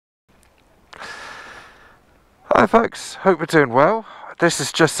Hi folks, hope you're doing well. This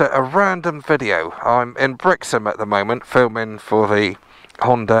is just a random video. I'm in Brixham at the moment filming for the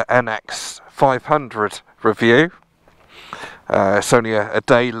Honda NX500 review. It's only a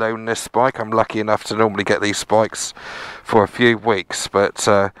day loan, this bike. I'm lucky enough to normally get these bikes for a few weeks, but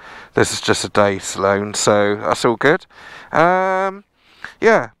this is just a day's loan, so that's all good.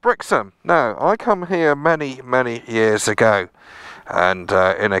 Yeah, Brixham. No, I come here many years ago, and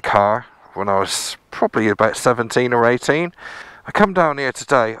in a car when I was probably about 17 or 18. I come down here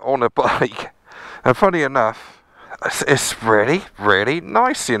today on a bike, and funny enough, it's really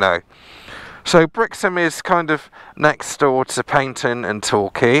nice, you know. So Brixham is kind of next door to Paynton and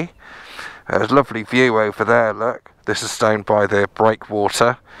Torquay. There's a lovely view over there, look. This is down by the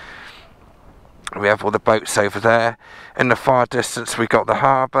breakwater. We have all the boats over there. In the far distance we got the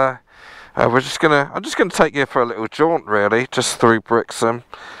harbour. I'm just gonna take you for a little jaunt, really, just through Brixham.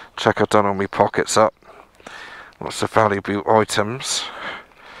 Check I've done all my pockets up. Lots of valuable items.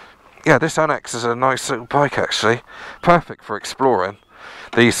 Yeah, this NX is a nice little bike actually. Perfect for exploring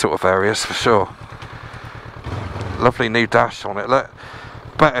these sort of areas for sure. Lovely new dash on it, look.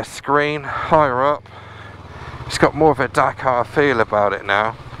 Better screen, higher up. It's got more of a Dakar feel about it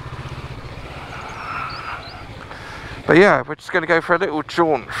now. But yeah, we're just going to go for a little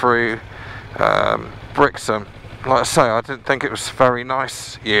jaunt through Brixham. Like I say, I didn't think it was very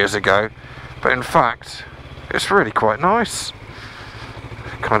nice years ago, but in fact, it's really quite nice.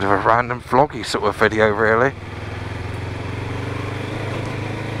 Kind of a random vloggy sort of video, really.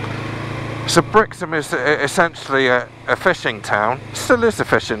 So Brixham is essentially a fishing town. Still is a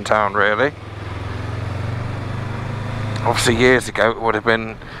fishing town, really. Obviously, years ago, it would have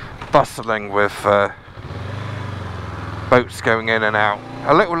been bustling with boats going in and out.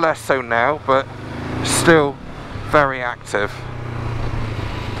 A little less so now, but still very active.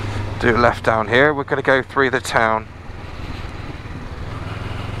 Do left down here. We're going to go through the town.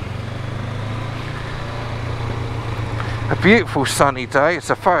 A beautiful sunny day. It's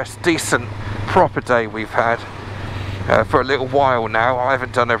the first decent proper day we've had for a little while now. I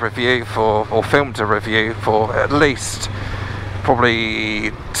haven't done a review or filmed a review for at least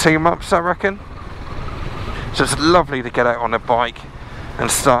probably 2 months, I reckon. So it's lovely to get out on a bike and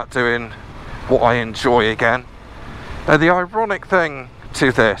start doing what I enjoy again. Now the ironic thing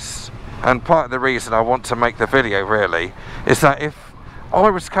to this, and part of the reason I want to make the video really, is that if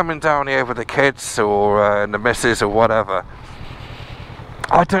I was coming down here with the kids or the missus or whatever,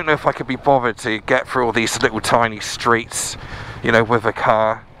 I don't know if I could be bothered to get through all these little tiny streets, you know, with a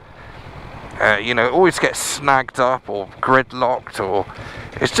car. You know, always get snagged up or gridlocked, or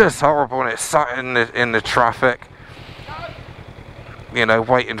it's just horrible, and it's sat in the traffic, you know,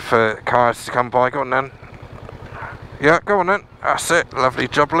 waiting for cars to come by. Go on then. Yeah, go on then. That's it. Lovely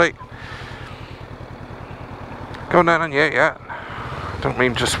jubbly. Go on then, and yeah. Don't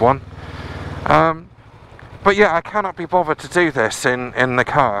mean just one. But yeah, I cannot be bothered to do this in the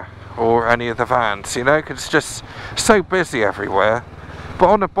car or any of the vans, you know, because it's just so busy everywhere. But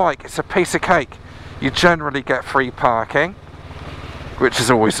on a bike, it's a piece of cake. You generally get free parking, which is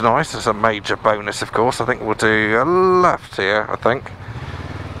always nice. It's a major bonus, of course. I think we'll do a left here, I think.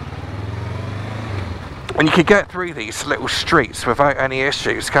 And you can get through these little streets without any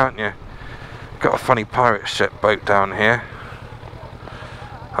issues, can't you? Got a funny pirate ship boat down here.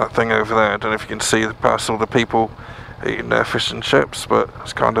 That thing over there, I don't know if you can see past all the people eating their fish and chips, but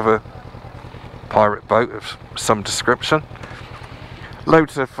it's kind of a pirate boat of some description.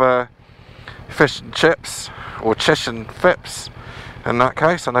 Loads of fish and chips, or Chish and Fipps in that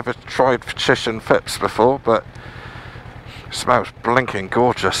case. I never tried Chish and Fipps before, but it smells blinking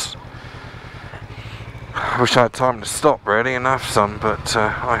gorgeous. I wish I had time to stop really and have some, but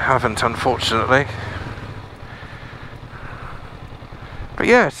I haven't, unfortunately. But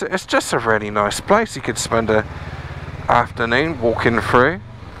yeah, it's just a really nice place. You could spend an afternoon walking through.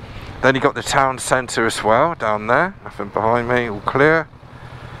 Then you got the town centre as well down there. Nothing behind me, all clear.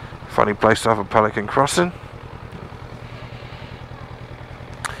 Funny place to have a pelican crossing.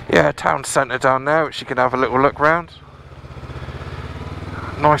 Yeah, town centre down there, which you can have a little look round.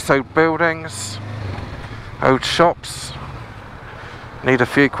 Nice old buildings. Old shops. Need a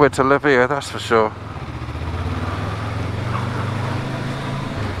few quid to live here, that's for sure.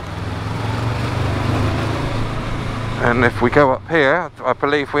 And if we go up here, I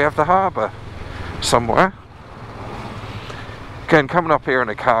believe we have the harbour somewhere. Again, coming up here in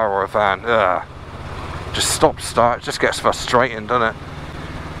a car or a van, just stop-start, just gets frustrating, doesn't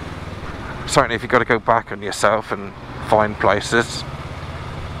it? Certainly if you've got to go back on yourself and find places.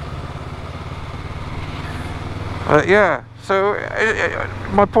 Yeah, so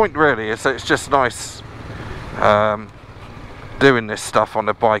my point really is that it's just nice doing this stuff on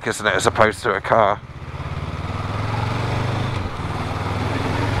a bike, isn't it, as opposed to a car.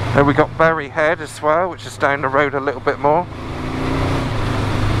 Then we got Berry Head as well, which is down the road a little bit more.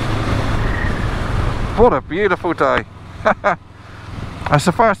 What a beautiful day. It's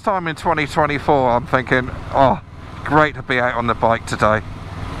the first time in 2024 I'm thinking, oh, great to be out on the bike today.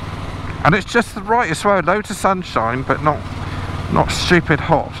 And it's just right as well, loads of sunshine, but not stupid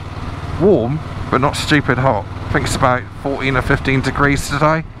hot. Warm, but not stupid hot. I think it's about 14 or 15 degrees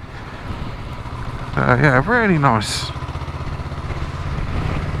today. Yeah, really nice.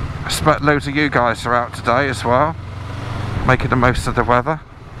 I expect loads of you guys are out today as well, making the most of the weather.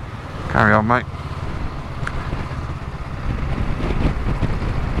 Carry on, mate.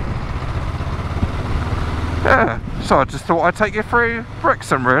 Yeah, so I just thought I'd take you through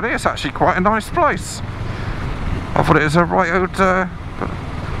Brixham, really. It's actually quite a nice place. I thought it was a right old,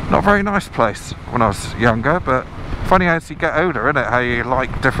 not very nice place when I was younger, but funny as you get older, isn't it, how you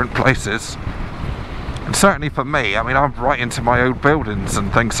like different places. And certainly for me, I mean, I'm right into my old buildings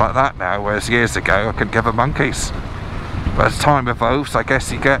and things like that now, whereas years ago I couldn't give a monkeys. But as time evolves, I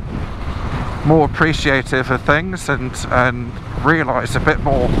guess you get more appreciative of things and realise a bit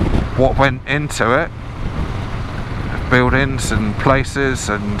more what went into it. Buildings and places,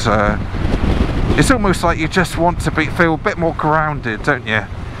 and it's almost like you just want to feel a bit more grounded, don't you,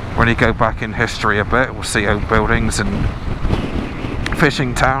 when you go back in history a bit. We'll see old buildings and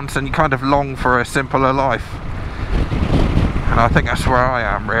fishing towns, and you kind of long for a simpler life. And I think that's where I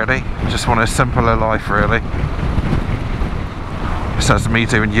am, really. Just want a simpler life, really. Besides me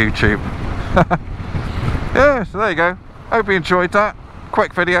doing YouTube. Yeah, so there you go. Hope you enjoyed that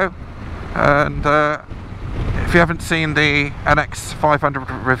quick video. And if you haven't seen the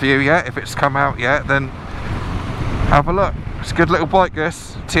NX500 review yet, if it's come out yet, then have a look. It's a good little bike,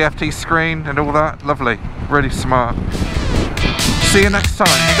 this. TFT screen and all that. Lovely. Really smart. See you next time.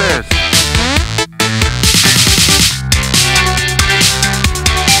 Cheers.